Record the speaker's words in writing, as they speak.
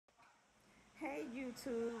Hey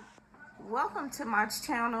YouTube, welcome to my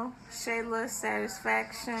channel, Shayla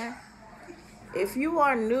Satisfaction. If you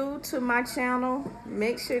are new to my channel,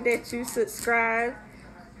 make sure that you subscribe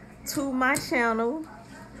to my channel.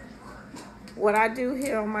 What I do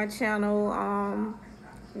here on my channel,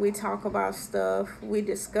 we talk about stuff, we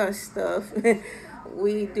discuss stuff,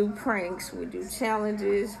 we do pranks, we do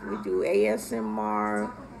challenges, we do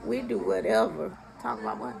ASMR, we do whatever. Talk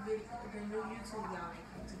about what?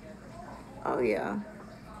 Oh yeah.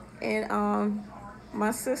 And my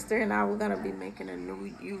sister and I were gonna be making a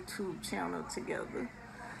new YouTube channel together.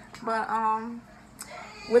 But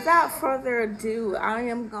without further ado, I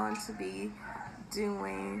am going to be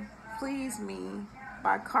doing Please Me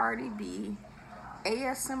by Cardi B,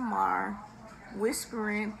 ASMR,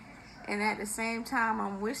 whispering, and at the same time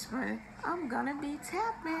I'm whispering, I'm gonna be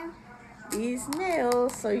tapping these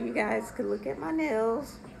nails so you guys can look at my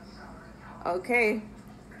nails. Okay.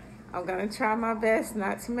 I'm gonna try my best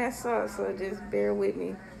not to mess up, so just bear with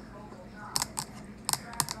me.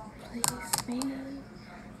 Please me,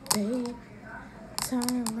 babe.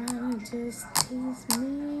 Turn around and just tease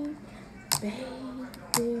me,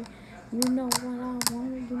 baby. You know what I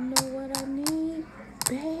want, you know what I need,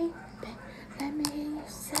 baby. Let me hear you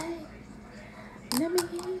say, let me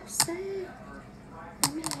hear you say,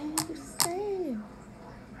 let me hear you say.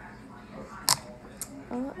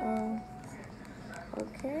 Uh-oh.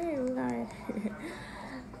 Okay, we're gonna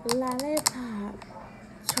lollipop,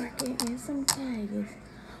 twerking in some khakis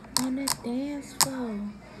on the dance floor.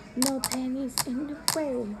 No panties in the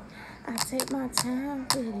way. I take my time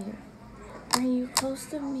with it. Bring you close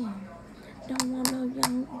to me. Don't want no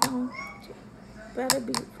young, don't. Better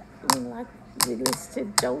be like we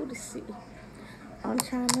listen to Jodeci. I'm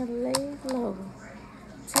trying to lay low,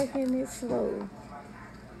 taking it slow.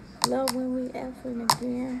 Love when we effing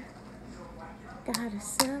again. Gotta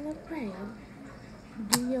celebrate.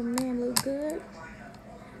 Do your man look good?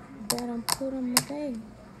 Better put him away.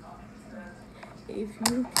 If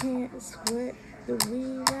you can't sweat the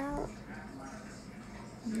weed out,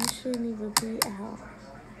 you shouldn't even be out.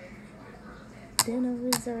 Dinner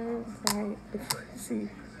reserved, right? The pussy,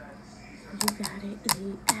 you gotta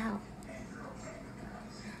eat out.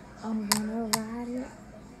 I'm gonna ride it.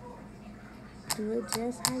 Do it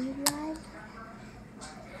just how you like.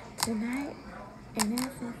 Tonight, and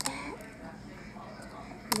after that,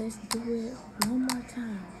 let's do it one more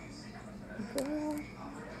time. Girl,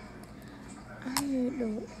 I ain't the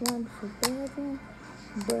one for begging,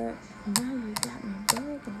 but now you got me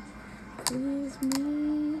begging. Please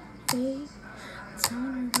me, babe.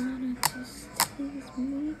 Turn around and just tease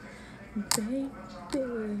me, baby. You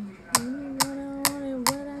know what I want and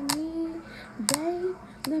what I need, babe.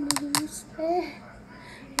 Let me hear you say,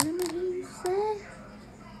 let me hear you say,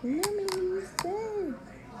 let me hear you say.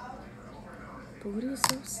 Booty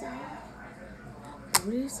so soft,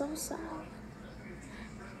 booty so soft.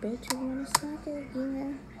 Bet you wanna suck it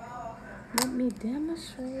again. Let me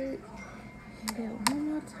demonstrate. Hit it one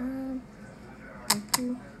more time. Make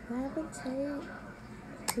you levitate.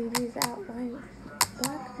 TV's out like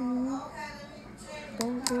black man.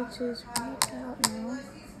 That bitches work out now.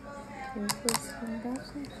 You'll put some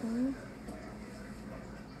buttons.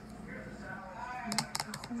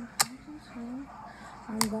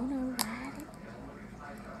 I'm gonna ride it.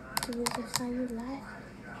 Do it just how you like.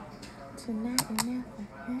 Tonight and after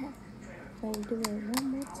that. Let's do it one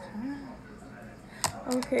more time.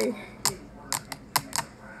 Okay.